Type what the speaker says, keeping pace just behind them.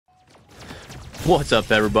What's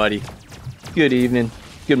up, everybody? Good evening,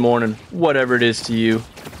 good morning, whatever it is to you.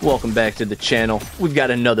 Welcome back to the channel. We've got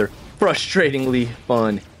another frustratingly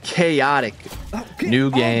fun, chaotic new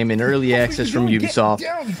game in early access from Ubisoft.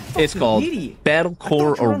 It's called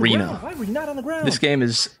Battlecore Arena. This game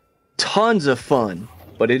is tons of fun,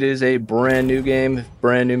 but it is a brand new game,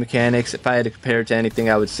 brand new mechanics. If I had to compare it to anything,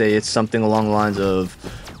 I would say it's something along the lines of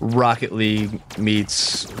Rocket League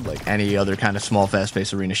meets like any other kind of small,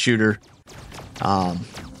 fast-paced arena shooter.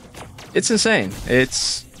 It's insane.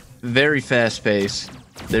 It's very fast-paced.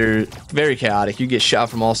 They're very chaotic. You get shot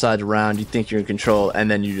from all sides around. You think you're in control,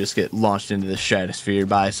 and then you just get launched into the stratosphere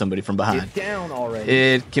by somebody from behind. Get down already.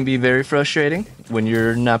 It can be very frustrating when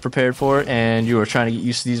you're not prepared for it, and you are trying to get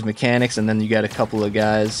used to these mechanics, and then you got a couple of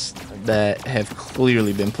guys that have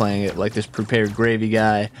clearly been playing it, like this Prepared Gravy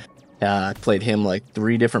guy. I played him like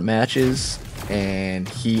 3 different matches, and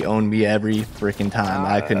he owned me every freaking time.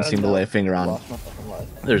 I couldn't seem to lay a finger on him.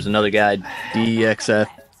 There's another guy,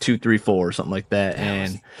 DXF234 or something like that,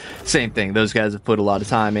 and same thing. Those guys have put a lot of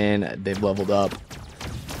time in. They've leveled up,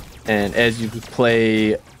 and as you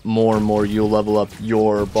play more and more, you'll level up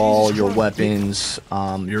your ball, your weapons,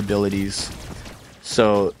 your abilities.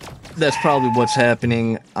 So that's probably what's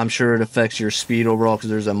happening. I'm sure it affects your speed overall because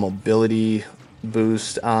there's a mobility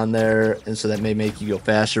boost on there, and so that may make you go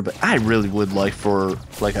faster, but I really would like for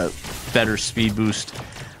like a better speed boost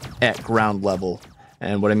at ground level.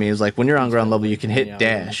 And what I mean is, like, when you're on ground level, you can hit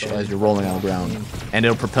dash as you're rolling on the ground, and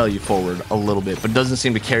it'll propel you forward a little bit, but it doesn't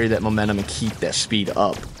seem to carry that momentum and keep that speed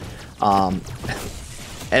up.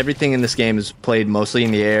 Everything in this game is played mostly in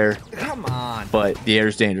the air. Come on. But the air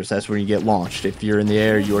is dangerous. That's where you get launched. If you're in the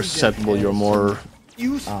air, you're susceptible. You're more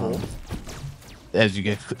useful. As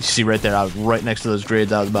you see right there, I was right next to those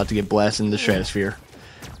grids. I was about to get blasted in the stratosphere.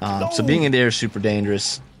 So being in the air is super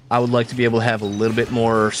dangerous. I would like to be able to have a little bit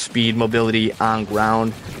more speed mobility on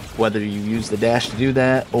ground, whether you use the dash to do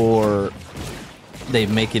that or they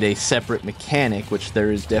make it a separate mechanic, which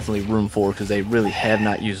there is definitely room for because they really have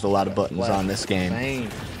not used a lot of buttons on this game.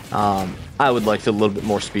 I would like a little bit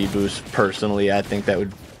more speed boost personally. I think that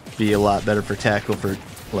would be a lot better for tactical, for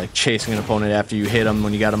like chasing an opponent after you hit them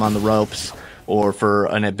when you got them on the ropes, or for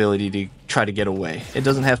an ability to try to get away. It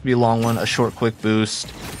doesn't have to be a long one. A short, quick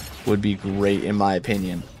boost would be great in my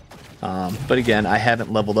opinion. But again, I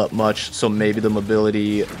haven't leveled up much, so maybe the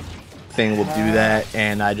mobility thing will do that,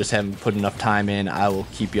 and I just haven't put enough time in. I will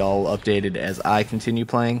keep y'all updated as I continue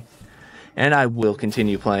playing, and I will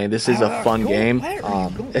continue playing. This is a fun game.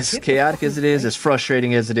 As chaotic as it is, as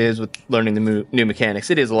frustrating as it is with learning the new mechanics,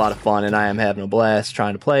 it is a lot of fun, and I am having a blast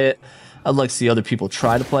trying to play it. I'd like to see other people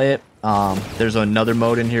try to play it. There's another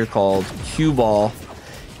mode in here called Cue Ball,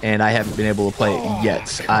 and I haven't been able to play it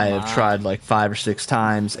yet. I have tried like 5 or 6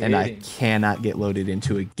 times, and I cannot get loaded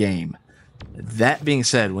into a game. That being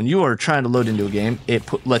said, when you are trying to load into a game, it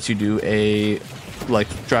lets you do a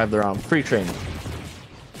drive around free training.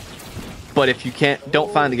 But if you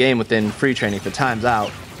don't find the game within free training, if the time's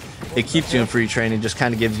out, it keeps you in free training, just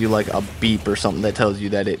kind of gives you like a beep or something that tells you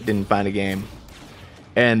that it didn't find a game,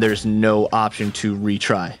 and there's no option to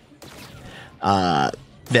retry.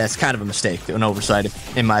 That's kind of a mistake, an oversight.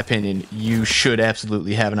 In my opinion, you should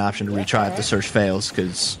absolutely have an option to retry if the search fails,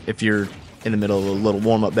 because if you're in the middle of a little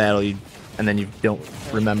warm-up battle and then you don't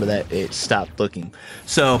remember that it stopped looking.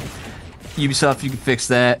 So Ubisoft, you can fix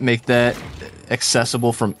that, make that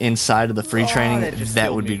accessible from inside of the free training.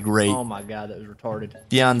 That would be great. Oh my god, that was retarded.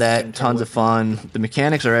 Beyond that, tons of fun. The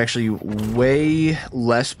mechanics are actually way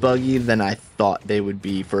less buggy than I thought they would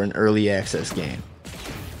be for an early access game.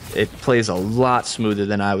 It plays a lot smoother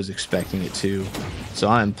than I was expecting it to, so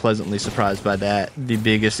I'm pleasantly surprised by that. The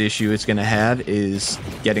biggest issue it's going to have is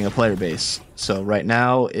getting a player base. So right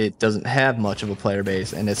now, it doesn't have much of a player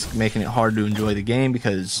base, and it's making it hard to enjoy the game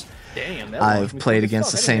because I've played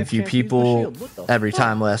against the same few people every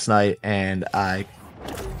time last night, and I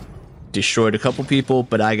destroyed a couple people,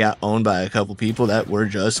 but I got owned by a couple people that were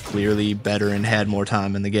just clearly better and had more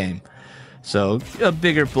time in the game. So a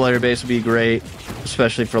bigger player base would be great,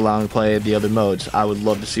 especially for allowing to play the other modes. I would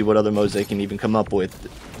love to see what other modes they can even come up with.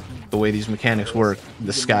 The way these mechanics work,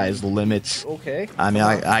 the sky is the limits. I mean,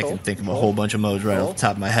 I can think of a whole bunch of modes right off the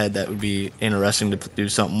top of my head that would be interesting to do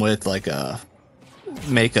something with, like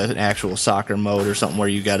make an actual soccer mode or something where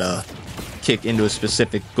you gotta kick into a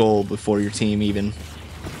specific goal before your team even,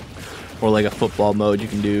 or like a football mode you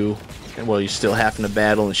can do while you're still having to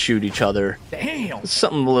battle and shoot each other. Damn.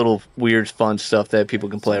 Something a little weird, fun stuff that people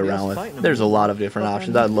can play around with. There's a lot of different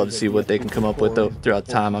options. I'd love to see what they can come up with throughout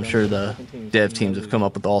the time. I'm sure the dev teams have come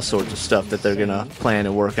up with all sorts of stuff that they're gonna plan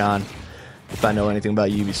and work on. If I know anything about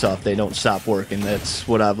Ubisoft, they don't stop working. That's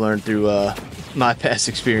what I've learned through my past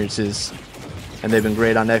experiences, and they've been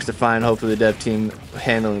great on XDefiant. Hopefully the dev team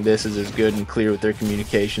handling this is as good and clear with their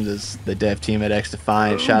communications as the dev team at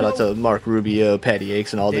XDefiant. Shout out to Mark Rubio, Patty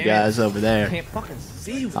Akes, and all the guys over there. Can't fucking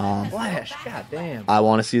see with flash. God damn. I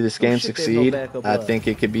want to see this game shit, they go succeed. back up I up. think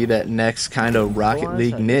it could be that next kind of Rocket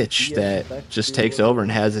League niche that just takes over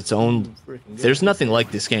and has its own. There's nothing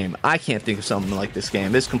like this game. I can't think of something like this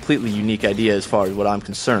game. It's a completely unique idea as far as what I'm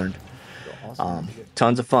concerned.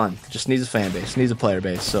 Tons of fun. Just needs a fan base. Needs a player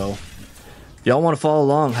base. So if y'all want to follow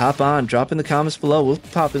along, hop on. Drop in the comments below. We'll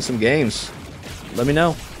pop in some games. Let me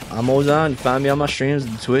know. I'm always on. Find me on my streams,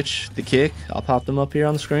 the Twitch, the Kick. I'll pop them up here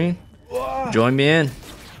on the screen. Join me in.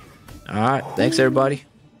 Alright, thanks everybody.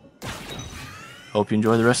 Hope you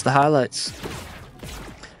enjoy the rest of the highlights.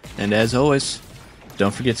 And as always,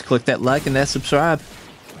 don't forget to click that like and that subscribe.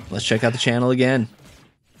 Let's check out the channel again.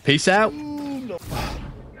 Peace out.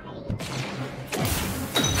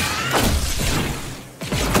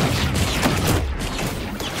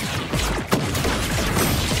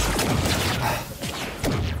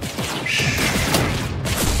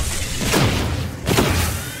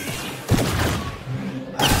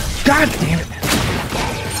 God damn it!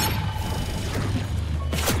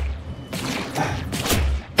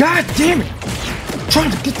 God damn it! I'm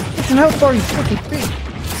trying to get the fucking health bar, you fucking thing!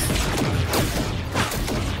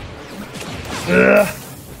 Ugh.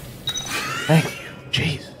 Thank you.